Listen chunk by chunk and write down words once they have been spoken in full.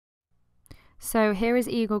So here is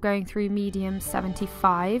Eagle going through medium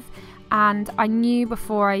 75, and I knew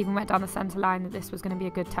before I even went down the centre line that this was going to be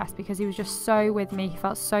a good test because he was just so with me. He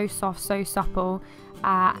felt so soft, so supple, so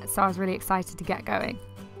I was really excited to get going.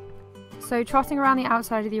 So trotting around the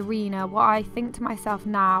outside of the arena, what I think to myself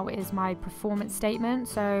now is my performance statement.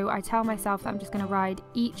 So I tell myself that I'm just going to ride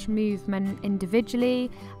each movement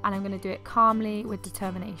individually, and I'm going to do it calmly with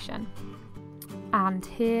determination. And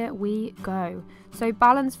here we go. So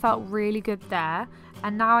balance felt really good there,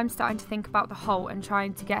 and now I'm starting to think about the halt and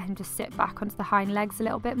trying to get him to sit back onto the hind legs a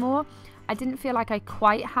little bit more. I didn't feel like I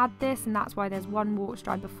quite had this, and that's why there's one walk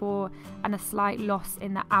stride before and a slight loss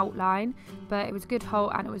in the outline, but it was a good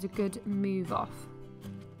halt and it was a good move off.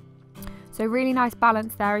 So really nice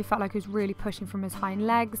balance there. He felt like he was really pushing from his hind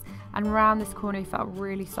legs, and around this corner he felt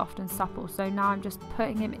really soft and supple. So now I'm just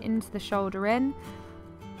putting him into the shoulder in.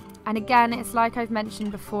 And again, it's like I've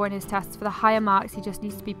mentioned before in his tests, for the higher marks he just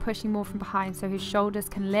needs to be pushing more from behind so his shoulders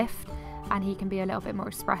can lift and he can be a little bit more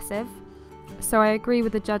expressive. So I agree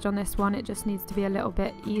with the judge on this one. It just needs to be a little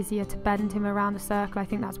bit easier to bend him around the circle. I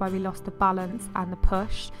think that's why we lost the balance and the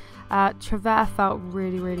push. Travers felt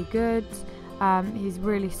really good. He's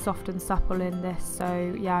really soft and supple in this,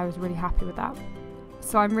 so yeah, I was really happy with that.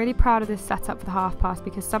 So I'm really proud of this setup for the half pass,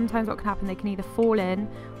 because sometimes what can happen, they can either fall in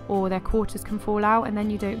or their quarters can fall out, and then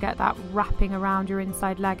you don't get that wrapping around your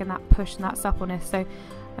inside leg and that push and that suppleness. So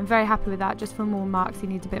I'm very happy with that. Just for more marks he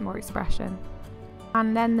needs a bit more expression.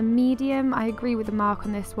 And then the medium, I agree with the mark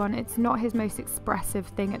on this one. It's not his most expressive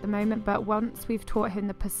thing at the moment, but once we've taught him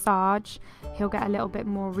the passage, he'll get a little bit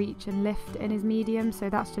more reach and lift in his medium, so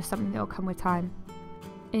that's just something that will come with time.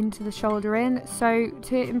 Into the shoulder in. So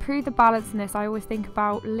to improve the balance in this, I always think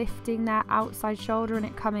about lifting their outside shoulder and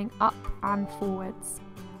it coming up and forwards.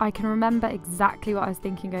 I can remember exactly what I was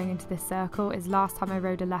thinking going into this circle. Is last time I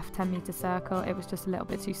rode a left 10-meter circle, it was just a little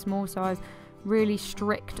bit too small, so I was really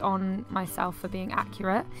strict on myself for being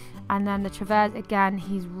accurate. And then the Travers, again,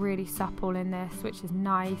 he's really supple in this, which is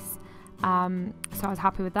nice, so I was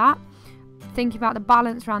happy with that. Thinking about the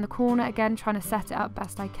balance around the corner, again trying to set it up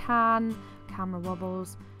best I can. Camera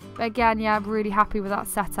wobbles, but again, yeah, really happy with that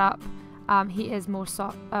setup. He is more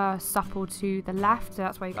supple to the left, so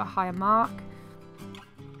that's why you got a higher mark.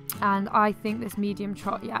 And I think this medium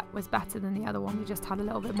trot, yeah, was better than the other one. We just had a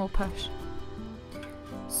little bit more push.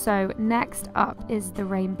 So next up is the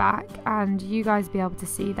rein back, and you guys be able to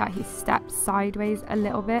see that he steps sideways a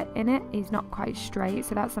little bit in it. He's not quite straight,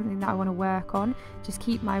 so that's something that I want to work on. Just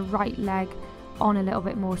keep my right leg on a little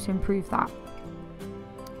bit more to improve that.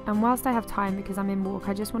 And whilst I have time, because I'm in walk,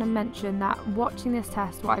 I just want to mention that watching this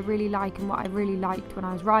test, what I really like and what I really liked when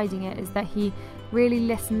I was riding it is that he really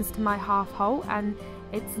listens to my half halt, and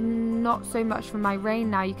it's not so much from my rein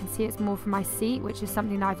now. You can see it's more from my seat, which is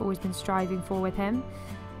something that I've always been striving for with him.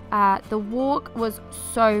 The walk was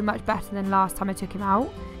so much better than last time I took him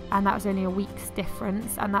out, and that was only a week's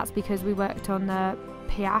difference, and that's because we worked on the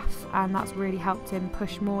piaf, and that's really helped him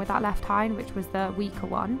push more with that left hind, which was the weaker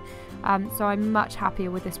one. So I'm much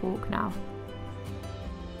happier with this walk now.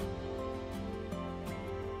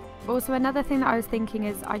 Also, another thing that I was thinking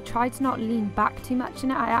is I try to not lean back too much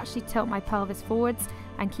in it. I actually tilt my pelvis forwards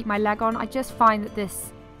and keep my leg on. I just find that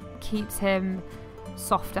this keeps him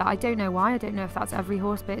softer. I don't know why. I don't know if that's every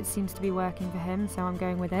horse, but it seems to be working for him, so I'm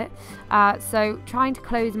going with it. So trying to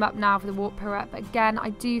close him up now for the walk pirouette, but again,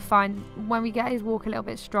 I do find when we get his walk a little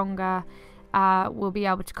bit stronger, we'll be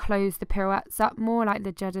able to close the pirouettes up more, like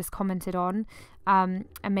the judges commented on, and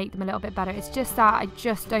make them a little bit better. It's just that I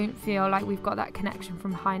just don't feel like we've got that connection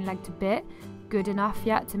from hind leg to bit good enough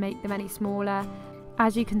yet to make them any smaller.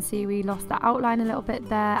 As you can see, we lost the outline a little bit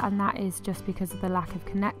there, and that is just because of the lack of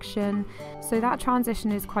connection. So that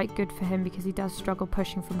transition is quite good for him because he does struggle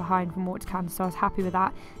pushing from behind from walk to canter, so I was happy with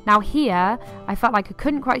that. Now here, I felt like I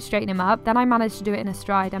couldn't quite straighten him up. Then I managed to do it in a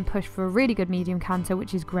stride and push for a really good medium canter,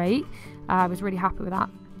 which is great. I was really happy with that.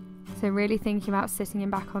 So really thinking about sitting him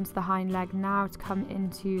back onto the hind leg now to come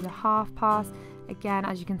into the half pass. Again,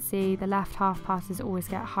 as you can see, the left half passes always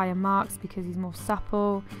get higher marks because he's more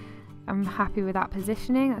supple. I'm happy with that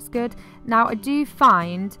positioning, that's good. Now I do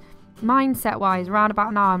find, mindset wise, around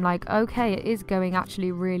about now, I'm like, okay, it is going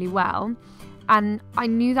actually really well. And I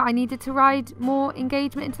knew that I needed to ride more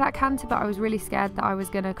engagement into that canter, but I was really scared that I was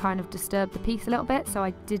going to kind of disturb the piece a little bit, so I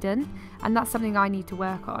didn't. And that's something I need to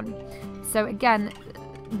work on. So again,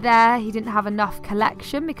 there he didn't have enough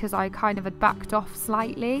collection because I kind of had backed off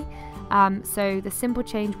slightly. So the simple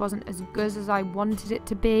change wasn't as good as I wanted it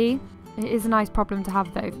to be. It is a nice problem to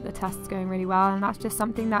have though, that the test's going really well, and that's just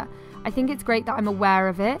something that I think it's great that I'm aware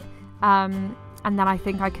of it, and then I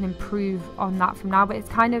think I can improve on that from now. But it's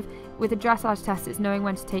kind of, with a dressage test, it's knowing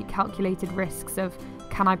when to take calculated risks of,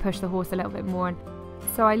 can I push the horse a little bit more? And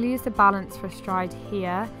so I lose the balance for stride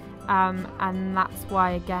here, and that's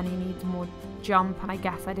why again he needs more jump, and I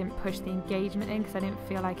guess I didn't push the engagement in because I didn't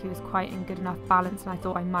feel like he was quite in good enough balance, and I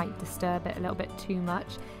thought I might disturb it a little bit too much.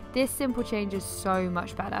 This simple change is so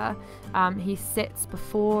much better. He sits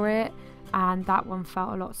before it, and that one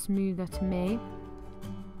felt a lot smoother to me.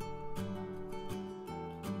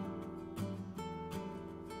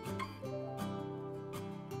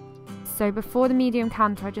 So before the medium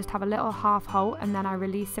canter, I just have a little half halt and then I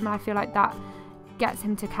release him, and I feel like that gets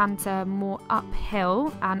him to canter more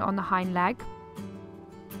uphill and on the hind leg.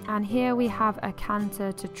 And here we have a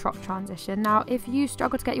canter to trot transition. Now if you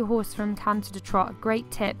struggle to get your horse from canter to trot, a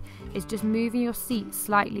great tip is just moving your seat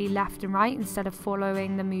slightly left and right instead of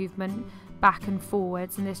following the movement back and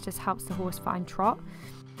forwards, and this just helps the horse find trot.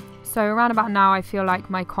 So around about now I feel like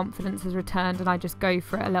my confidence has returned and I just go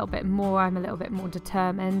for it a little bit more. I'm a little bit more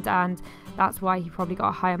determined, and that's why he probably got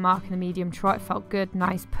a higher mark in the medium trot. It felt good,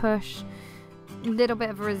 nice push. A little bit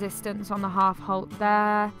of a resistance on the half halt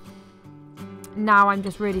there. Now I'm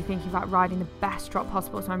just really thinking about riding the best trot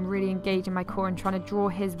possible, so I'm really engaging my core and trying to draw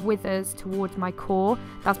his withers towards my core.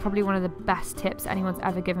 That's probably one of the best tips anyone's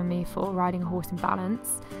ever given me for riding a horse in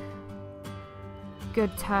balance.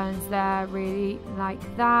 Good turns there, really like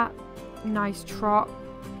that. Nice trot.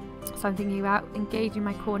 So I'm thinking about engaging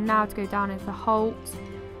my core now to go down into the halt,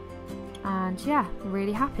 and yeah,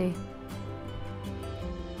 really happy.